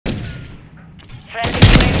Friendly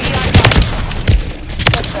UAV online.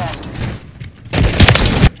 Good there.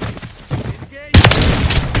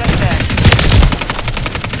 Good there.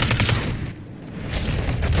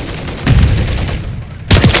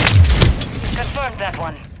 Confirmed that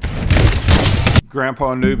one.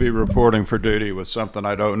 Grandpa Newbie reporting for duty with something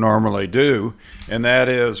I don't normally do, and that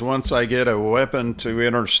is once I get a weapon to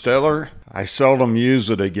Interstellar, I seldom use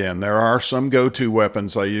it again. There are some go-to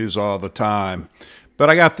weapons I use all the time, but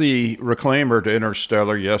I got the Reclaimer to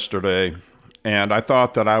Interstellar yesterday, and I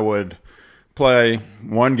thought that I would play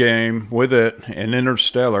one game with it in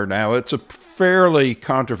Interstellar. Now, it's a fairly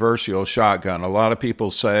controversial shotgun. A lot of people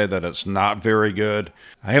say that it's not very good.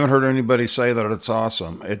 I haven't heard anybody say that it's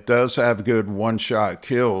awesome. It does have good one-shot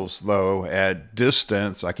kills, though, at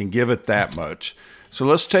distance. I can give it that much. So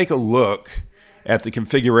let's take a look at the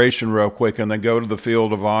configuration real quick and then go to the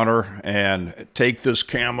field of honor and take this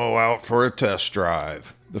camo out for a test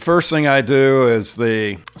drive. The first thing I do is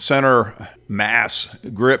the center mass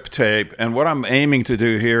grip tape, and what I'm aiming to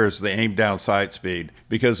do here is the aim down sight speed,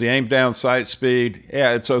 because the aim down sight speed,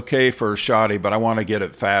 yeah, it's okay for a shotty, but I want to get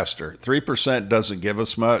it faster. 3% doesn't give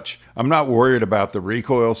us much. I'm not worried about the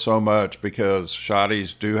recoil so much because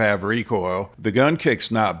shotties do have recoil. The gun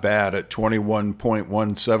kick's not bad at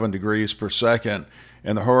 21.17 degrees per second.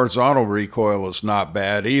 And the horizontal recoil is not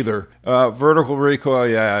bad either. Vertical recoil,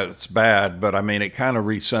 yeah, it's bad, but I mean, it kind of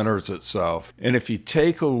recenters itself. And if you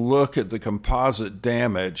take a look at the composite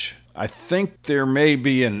damage, I think there may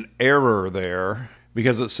be an error there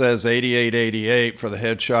because it says 8888 for the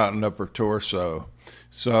headshot and upper torso.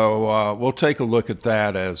 So we'll take a look at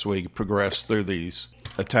that as we progress through these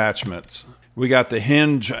attachments. We got the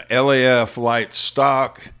hinge LAF light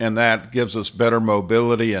stock, and that gives us better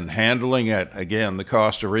mobility and handling at, again, the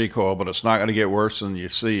cost of recoil, but it's not going to get worse than you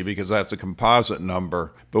see because that's a composite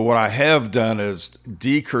number. But what I have done is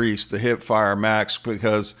decrease the hip fire max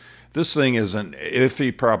because this thing is an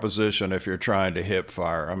iffy proposition if you're trying to hip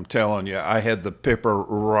fire. I'm telling you, I had the pipper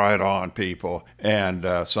right on people, and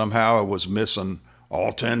somehow I was missing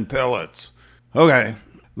all 10 pellets. Okay.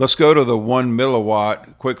 Let's go to the 1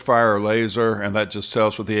 milliwatt quick fire laser, and that just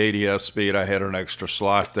tells with the ADS speed I had an extra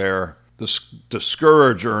slot there. The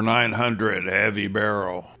Discourager 900 heavy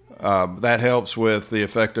barrel. That helps with the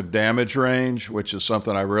effective damage range, which is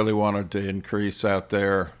something I really wanted to increase out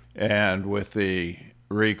there. And with the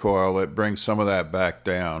recoil, it brings some of that back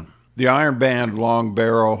down. The Iron Band long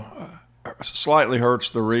barrel slightly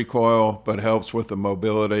hurts the recoil, but helps with the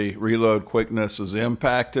mobility. Reload quickness is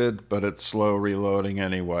impacted, but it's slow reloading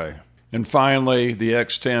anyway. And finally, the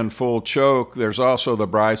X10 full choke. There's also the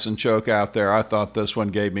Bryson choke out there. I thought this one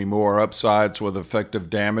gave me more upsides with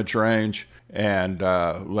effective damage range and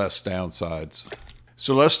less downsides.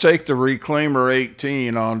 So let's take the Reclaimer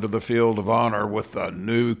 18 onto the field of honor with the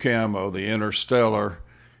new camo, the Interstellar,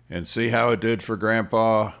 and see how it did for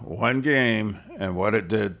Grandpa one game and what it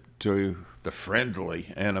did to the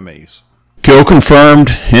friendly enemies. Kill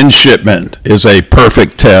confirmed in shipment is a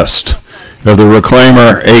perfect test of the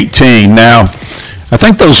Reclaimer 18. Now, I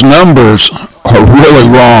think those numbers are really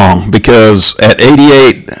wrong because at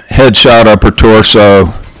 88 headshot upper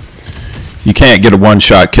torso, you can't get a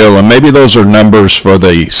one-shot kill, and maybe those are numbers for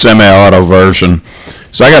the semi-auto version.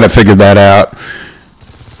 So I got to figure that out.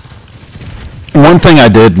 One thing I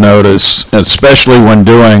did notice, especially when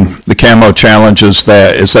doing the camo challenges,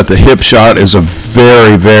 is that the hip shot is a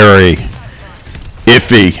very, very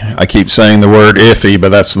iffy, I keep saying the word iffy, but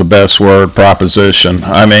that's the best word, proposition.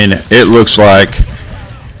 I mean, it looks like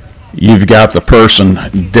you've got the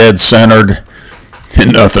person dead centered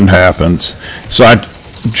and nothing happens. So I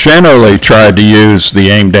generally tried to use the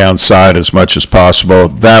aim down sight as much as possible.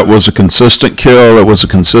 That was a consistent kill. It was a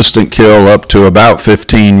consistent kill up to about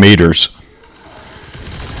 15 meters.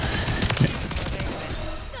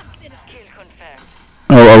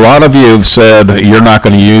 A lot of you have said you're not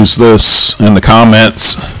going to use this in the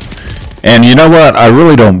comments, and you know what? I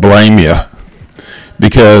really don't blame you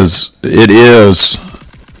because it is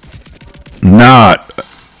not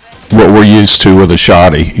what we're used to with a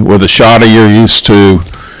shotty. With a shotty, you're used to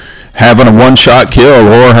having a one-shot kill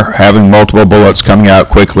or having multiple bullets coming out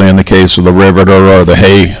quickly in the case of the Riveter or the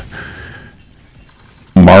Hay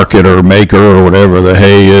Market or Maker or whatever the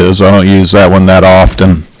Hay is. I don't use that one that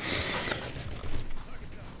often.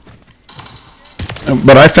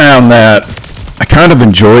 But I found that I kind of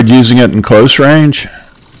enjoyed using it in close range.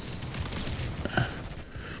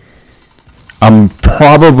 I'm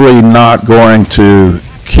probably not going to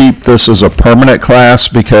keep this as a permanent class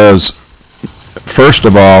because, first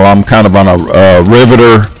of all, I'm kind of on a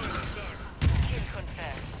Riveter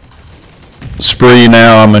spree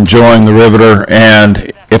now. I'm enjoying the Riveter,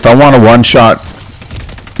 and if I want a one-shot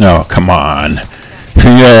Oh, come on.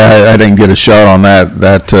 Yeah, I didn't get a shot on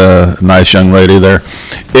that nice young lady there.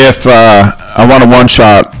 If I want a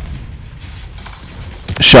one-shot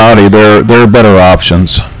shotty, there are better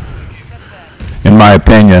options, in my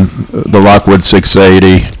opinion. The Lockwood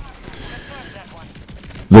 680,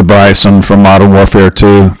 the Bryson from Modern Warfare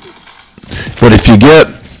 2. But if you get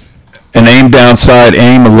an aim downside,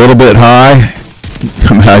 aim a little bit high,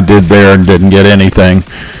 I did there and didn't get anything,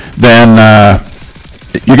 then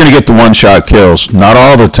you're going to get the one-shot kills. Not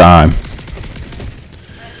all the time,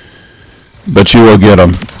 but you will get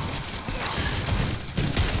them.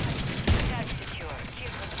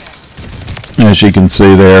 As you can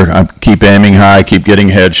see there, I keep aiming high, keep getting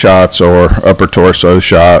headshots or upper torso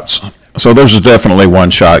shots. So those are definitely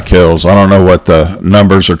one-shot kills. I don't know what the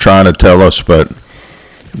numbers are trying to tell us, but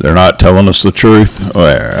they're not telling us the truth.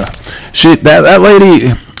 That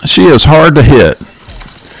lady, she is hard to hit.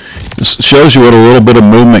 It shows you what a little bit of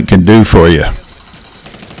movement can do for you.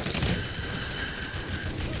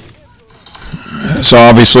 So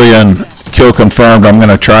obviously in Kill Confirmed, I'm going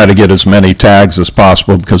to try to get as many tags as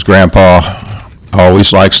possible because Grandpa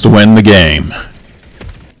always likes to win the game.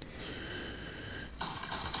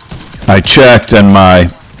 I checked in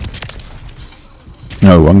my...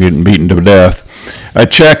 No, I'm getting beaten to death. I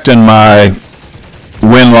checked and my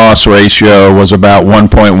win-loss ratio was about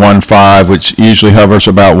 1.15, which usually hovers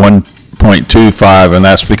about 1.25, and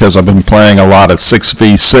that's because I've been playing a lot of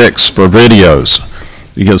 6v6 for videos,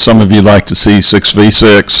 because some of you like to see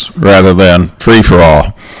 6v6 rather than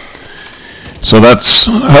free-for-all. So that's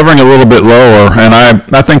hovering a little bit lower, and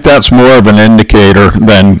I think that's more of an indicator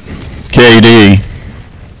than KD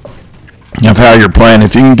of how you're playing.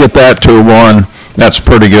 If you can get that to a 1, that's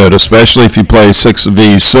pretty good, especially if you play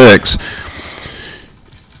 6v6,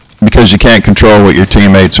 because you can't control what your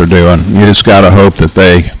teammates are doing. You just got to hope that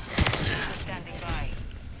they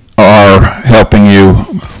are helping you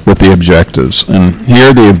with the objectives. And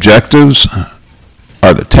here the objectives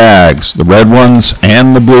are the tags, the red ones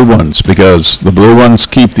and the blue ones, because the blue ones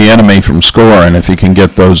keep the enemy from scoring if you can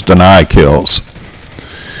get those deny kills.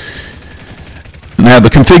 Now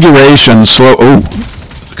the configuration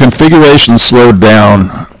slowed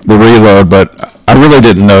down the reload, but I really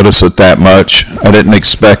didn't notice it that much. I didn't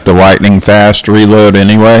expect a lightning fast reload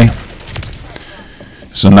anyway.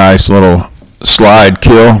 It's a nice little slide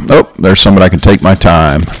kill. Oh, there's somebody I can take my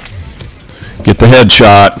time. Get the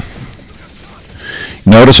headshot.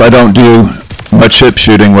 Notice I don't do much hip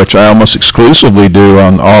shooting, which I almost exclusively do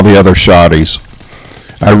on all the other shotties.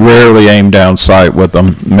 I rarely aim down sight with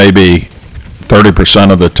them, maybe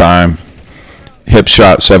 30% of the time. Hip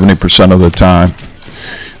shot 70% of the time.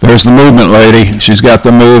 There's the movement lady. She's got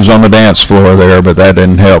the moves on the dance floor there, but that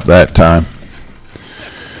didn't help that time.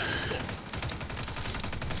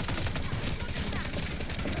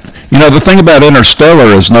 You know, the thing about Interstellar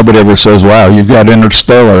is nobody ever says, wow, you've got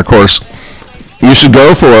Interstellar. Of course, you should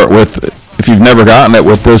go for it if you've never gotten it,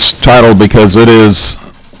 with this title, because it is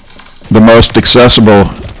the most accessible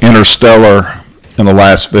Interstellar in the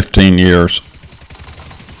last 15 years.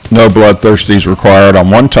 No bloodthirsties required. On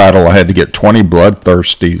one title, I had to get 20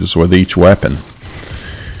 bloodthirsties with each weapon,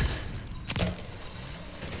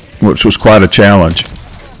 which was quite a challenge.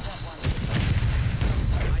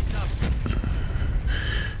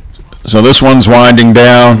 So this one's winding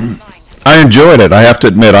down. I enjoyed it. I have to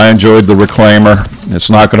admit, I enjoyed the Reclaimer. It's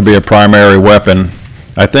not going to be a primary weapon.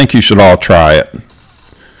 I think you should all try it,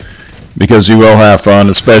 because you will have fun,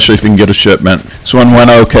 especially if you can get a shipment. This one went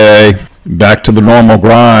okay. Back to the normal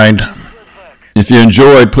grind. If you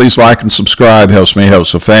enjoyed, please like and subscribe. Helps me,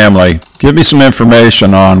 helps the family. Give me some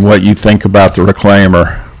information on what you think about the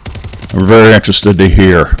Reclaimer. I'm very interested to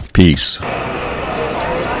hear. Peace.